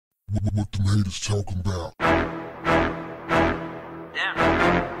What them haters talking about? Damn.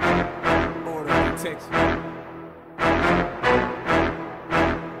 Order of protection.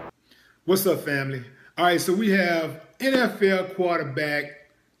 What's up, family? All right, so we have NFL quarterback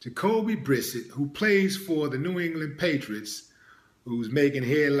Jacoby Brissett, who plays for the New England Patriots, who's making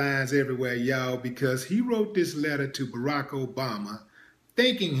headlines everywhere, y'all, because he wrote this letter to Barack Obama,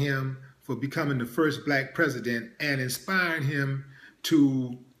 thanking him for becoming the first black president and inspiring him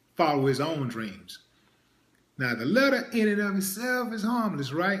to follow his own dreams. Now, the letter in and of itself is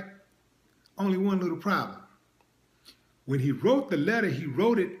harmless, right? Only one little problem. When he wrote the letter, he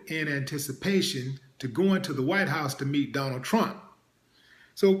wrote it in anticipation to going to the White House to meet Donald Trump.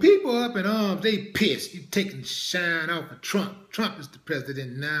 So people up in arms, they pissed. You taking shine off of Trump. Trump is the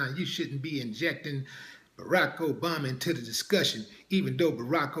president now. You shouldn't be injecting Barack Obama into the discussion, even though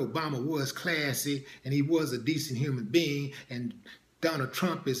Barack Obama was classy and he was a decent human being and Donald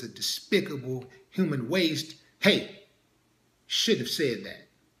Trump is a despicable human waste. Hey, should have said that.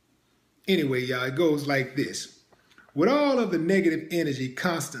 Anyway, y'all, it goes like this. With all of the negative energy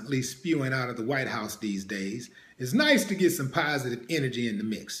constantly spewing out of the White House these days, it's nice to get some positive energy in the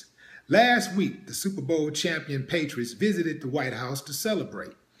mix. Last week, the Super Bowl champion Patriots visited the White House to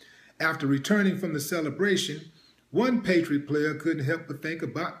celebrate. After returning from the celebration, one Patriot player couldn't help but think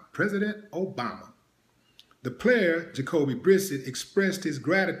about President Obama. The player, Jacoby Brissett, expressed his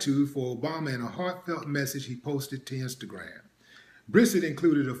gratitude for Obama in a heartfelt message he posted to Instagram. Brissett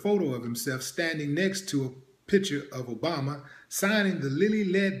included a photo of himself standing next to a picture of Obama signing the Lilly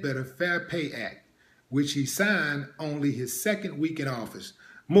Ledbetter Fair Pay Act, which he signed only his second week in office,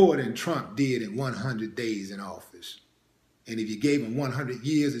 more than Trump did in 100 days in office. And if you gave him 100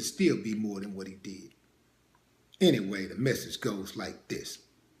 years, it'd still be more than what he did. Anyway, the message goes like this.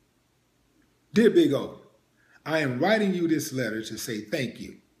 Dear Big O, I am writing you this letter to say thank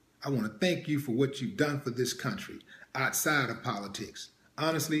you. I want to thank you for what you've done for this country, outside of politics.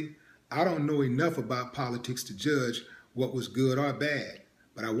 Honestly, I don't know enough about politics to judge what was good or bad,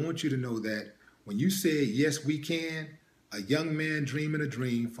 but I want you to know that when you said, yes, we can, a young man dreaming a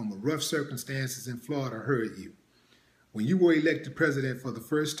dream from rough circumstances in Florida heard you. When you were elected president for the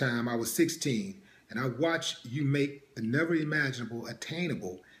first time, I was 16, and I watched you make the never imaginable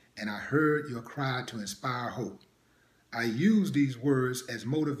attainable, and I heard your cry to inspire hope. I used these words as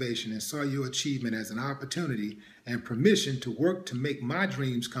motivation and saw your achievement as an opportunity and permission to work to make my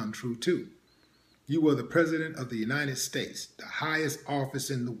dreams come true too. You were the President of the United States, the highest office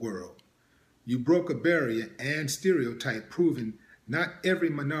in the world. You broke a barrier and stereotype, proving not every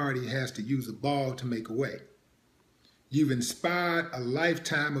minority has to use a ball to make a way. You've inspired a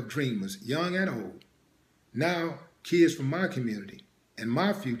lifetime of dreamers, young and old. Now, kids from my community and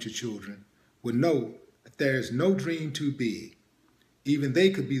my future children will know that there is no dream too big. Even they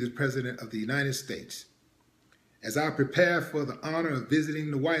could be the President of the United States. As I prepare for the honor of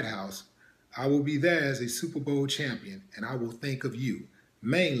visiting the White House, I will be there as a Super Bowl champion, and I will think of you,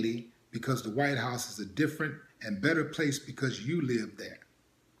 mainly because the White House is a different and better place because you live there.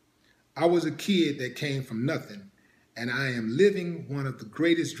 I was a kid that came from nothing, and I am living one of the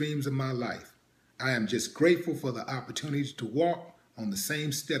greatest dreams of my life. I am just grateful for the opportunity to walk on the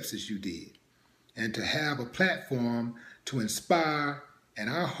same steps as you did, and to have a platform to inspire, and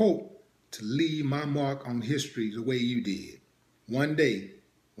I hope to leave my mark on history the way you did. One day,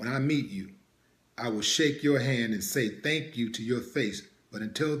 when I meet you, I will shake your hand and say thank you to your face, but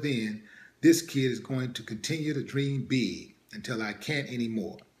until then, this kid is going to continue to dream big until I can't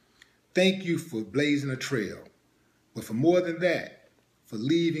anymore. Thank you for blazing a trail, but for more than that, for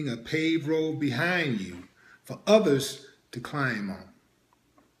leaving a paved road behind you for others to climb on.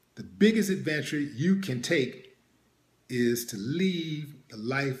 The biggest adventure you can take is to leave the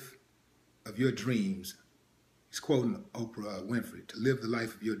life of your dreams. He's quoting Oprah Winfrey, to live the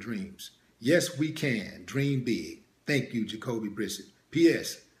life of your dreams. Yes, we can. Dream big. Thank you, Jacoby Brissett.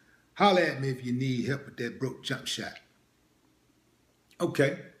 P.S. Holler at me if you need help with that broke jump shot.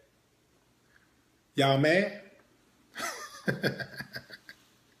 Okay. Y'all mad?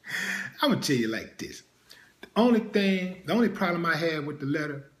 I'm going to tell you like this. The only problem I had with the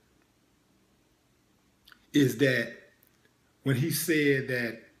letter is that when he said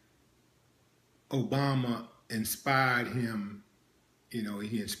that Obama inspired him, you know,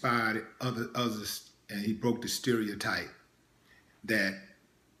 he inspired others and he broke the stereotype that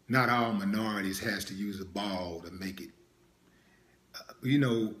not all minorities has to use a ball to make it. You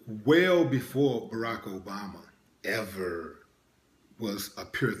know, well before Barack Obama ever was a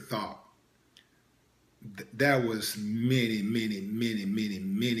pure thought, there was many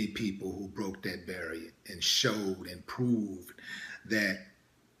people who broke that barrier and showed and proved that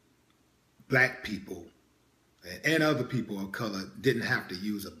black people and other people of color didn't have to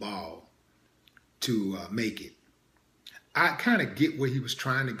use a ball to make it. I kind of get where he was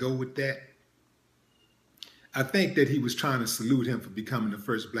trying to go with that. I think that he was trying to salute him for becoming the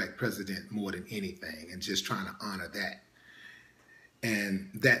first black president more than anything, and just trying to honor that. And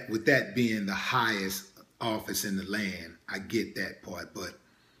that, with that being the highest office in the land, I get that part. But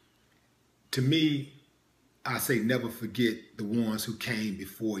to me, I say never forget the ones who came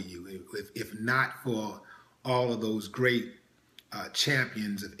before you. If not for all of those great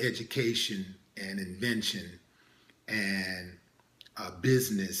champions of education and invention and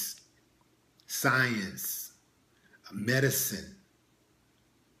business, science, medicine,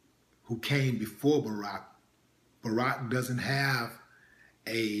 who came before Barack, Barack doesn't have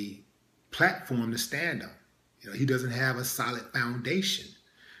a platform to stand on. You know, he doesn't have a solid foundation.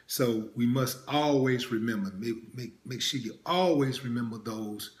 So we must always remember, make sure you always remember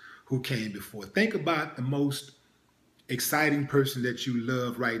those who came before. Think about the most exciting person that you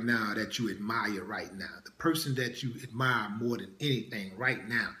love right now, that you admire right now, the person that you admire more than anything right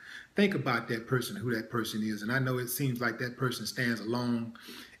now. Think about that person, who that person is. And I know it seems like that person stands alone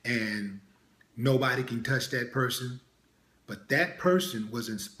and nobody can touch that person, but that person was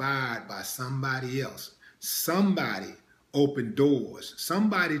inspired by somebody else. Somebody opened doors.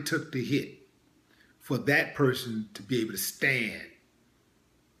 Somebody took the hit for that person to be able to stand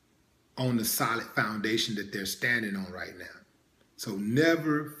on the solid foundation that they're standing on right now. So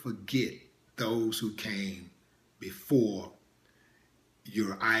never forget those who came before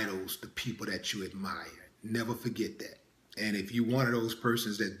your idols, the people that you admire. Never forget that. And if you're one of those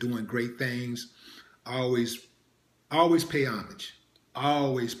persons that's doing great things, always pay homage.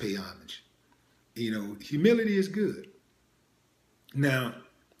 Always pay homage. You know, humility is good. Now,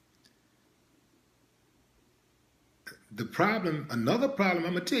 the problem, another problem,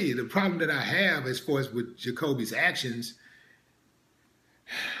 I'm going to tell you, the problem that I have as far as with Jacoby's actions,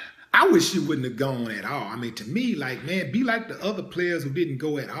 I wish he wouldn't have gone at all. I mean, to me, like, man, be like the other players who didn't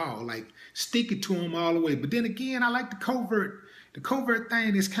go at all. Like, stick it to him all the way. But then again, I like the covert. The covert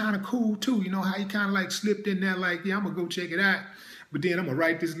thing is kind of cool, too. You know, how he kind of like slipped in there like, yeah, I'm going to go check it out. But then I'm going to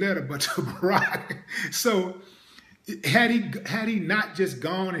write this letter but to Barack. So had he not just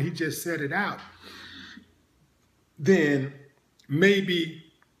gone and he just said it out, then maybe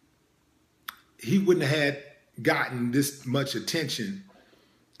he wouldn't have had gotten this much attention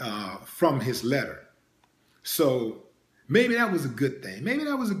from his letter. So maybe that was a good thing. Maybe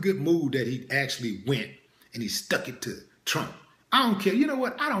that was a good move that he actually went and he stuck it to Trump. I don't care. You know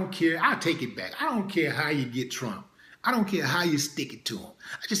what? I don't care. I'll take it back. I don't care how you get Trump. I don't care how you stick it to him.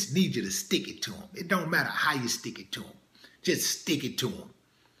 I just need you to stick it to him. It don't matter how you stick it to him. Just stick it to him.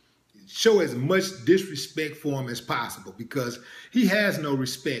 Show as much disrespect for him as possible, because he has no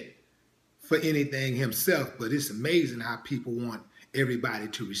respect for anything himself. But it's amazing how people want everybody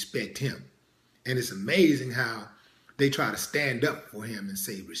to respect him. And it's amazing how they try to stand up for him and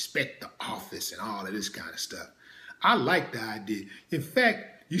say, respect the office and all of this kind of stuff. I like the idea. In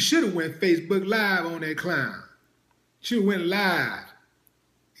fact, you should have went Facebook Live on that clown. Should have went live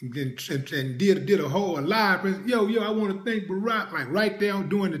and did a whole live. Yo, I want to thank Barack, like right there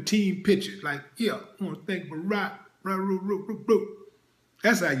doing the team picture. Like, yeah, I want to thank Barack.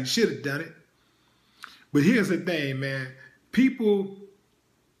 That's how you should have done it. But here's the thing, man. People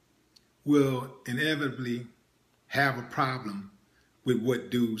will inevitably have a problem with what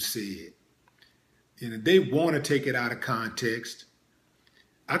dude said. You know, they want to take it out of context.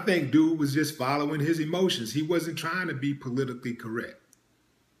 I think dude was just following his emotions. He wasn't trying to be politically correct.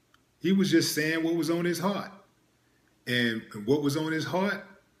 He was just saying what was on his heart. And what was on his heart,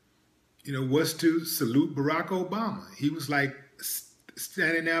 you know, was to salute Barack Obama. He was like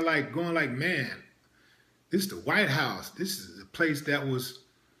standing there like going like, man, this is the White House. This is a place that was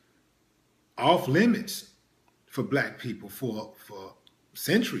off limits for black people for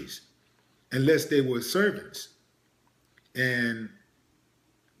centuries, unless they were servants. And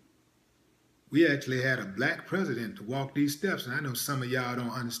we actually had a black president to walk these steps. And I know some of y'all don't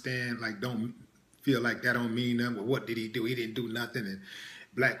understand, like don't feel like that don't mean nothing. Well, what did he do? He didn't do nothing. And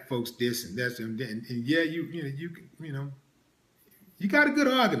black folks this and that. And yeah, you got a good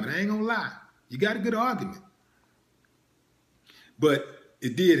argument. I ain't gonna lie. You got a good argument. But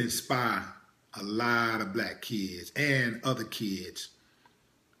it did inspire a lot of black kids and other kids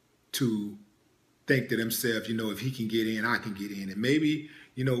to think to themselves, you know, if he can get in, I can get in. And maybe,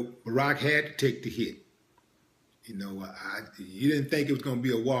 you know, Barack had to take the hit. You know, you didn't think it was going to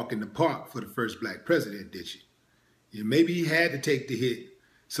be a walk in the park for the first black president, did you? You know, maybe he had to take the hit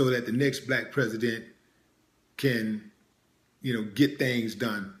so that the next black president can, you know, get things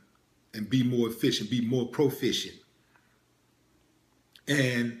done and be more efficient, be more proficient.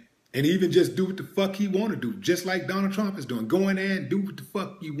 And even just do what the fuck he want to do, just like Donald Trump is doing. Go in there and do what the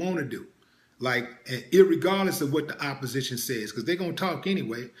fuck you want to do. Like, irregardless of what the opposition says, because they're going to talk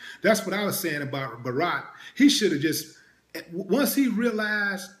anyway. That's what I was saying about Barack. He should have just, once he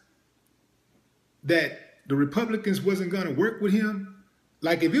realized that the Republicans wasn't going to work with him,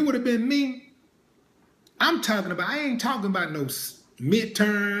 like if it would have been me, I ain't talking about no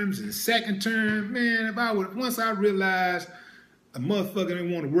midterms and second term. Man, once I realized a motherfucker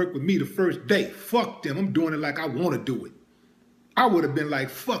didn't want to work with me the first day, fuck them, I'm doing it like I want to do it. I would have been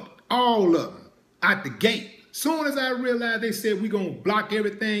like, fuck all of them out the gate. Soon as I realized they said we gonna block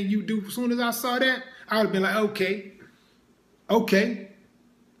everything you do, as soon as I saw that, I would have been like, okay.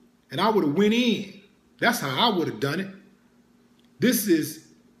 And I would have went in. That's how I would have done it. This is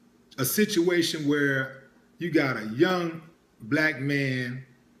a situation where you got a young black man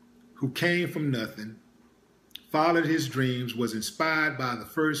who came from nothing, followed his dreams, was inspired by the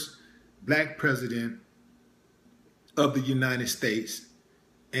first black president of the United States,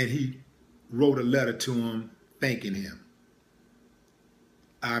 and he wrote a letter to him thanking him.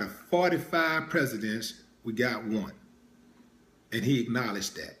 Out of 45 presidents, we got one. And he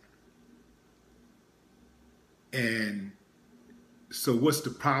acknowledged that. And so what's the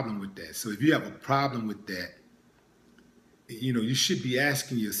problem with that? So if you have a problem with that, you should be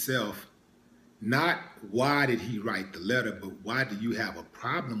asking yourself, not why did he write the letter, but why do you have a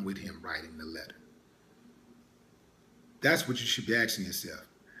problem with him writing the letter? That's what you should be asking yourself.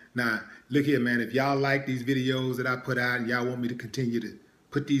 Now, look here, man, if y'all like these videos that I put out and y'all want me to continue to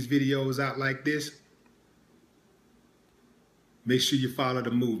put these videos out like this, make sure you follow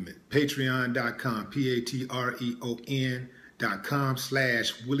the movement. Patreon.com,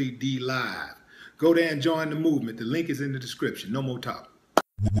 patreon.com/Willie D Live. Go there and join the movement. The link is in the description. No more talk.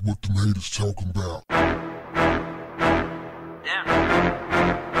 What the haters talking about?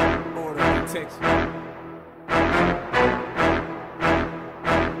 Order protection.